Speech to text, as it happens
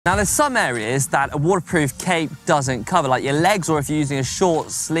Now, there's some areas that a waterproof cape doesn't cover, like your legs, or if you're using a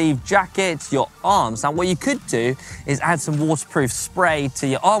short sleeve jacket, your arms. Now, what you could do is add some waterproof spray to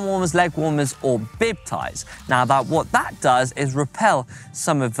your arm warmers, leg warmers, or bib ties. Now, what that does is repel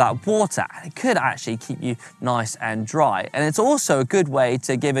some of that water, and it could actually keep you nice and dry. And it's also a good way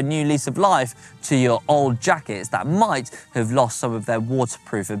to give a new lease of life to your old jackets that might have lost some of their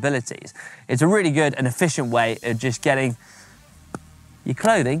waterproof abilities. It's a really good and efficient way of just getting your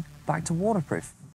clothing back to waterproof.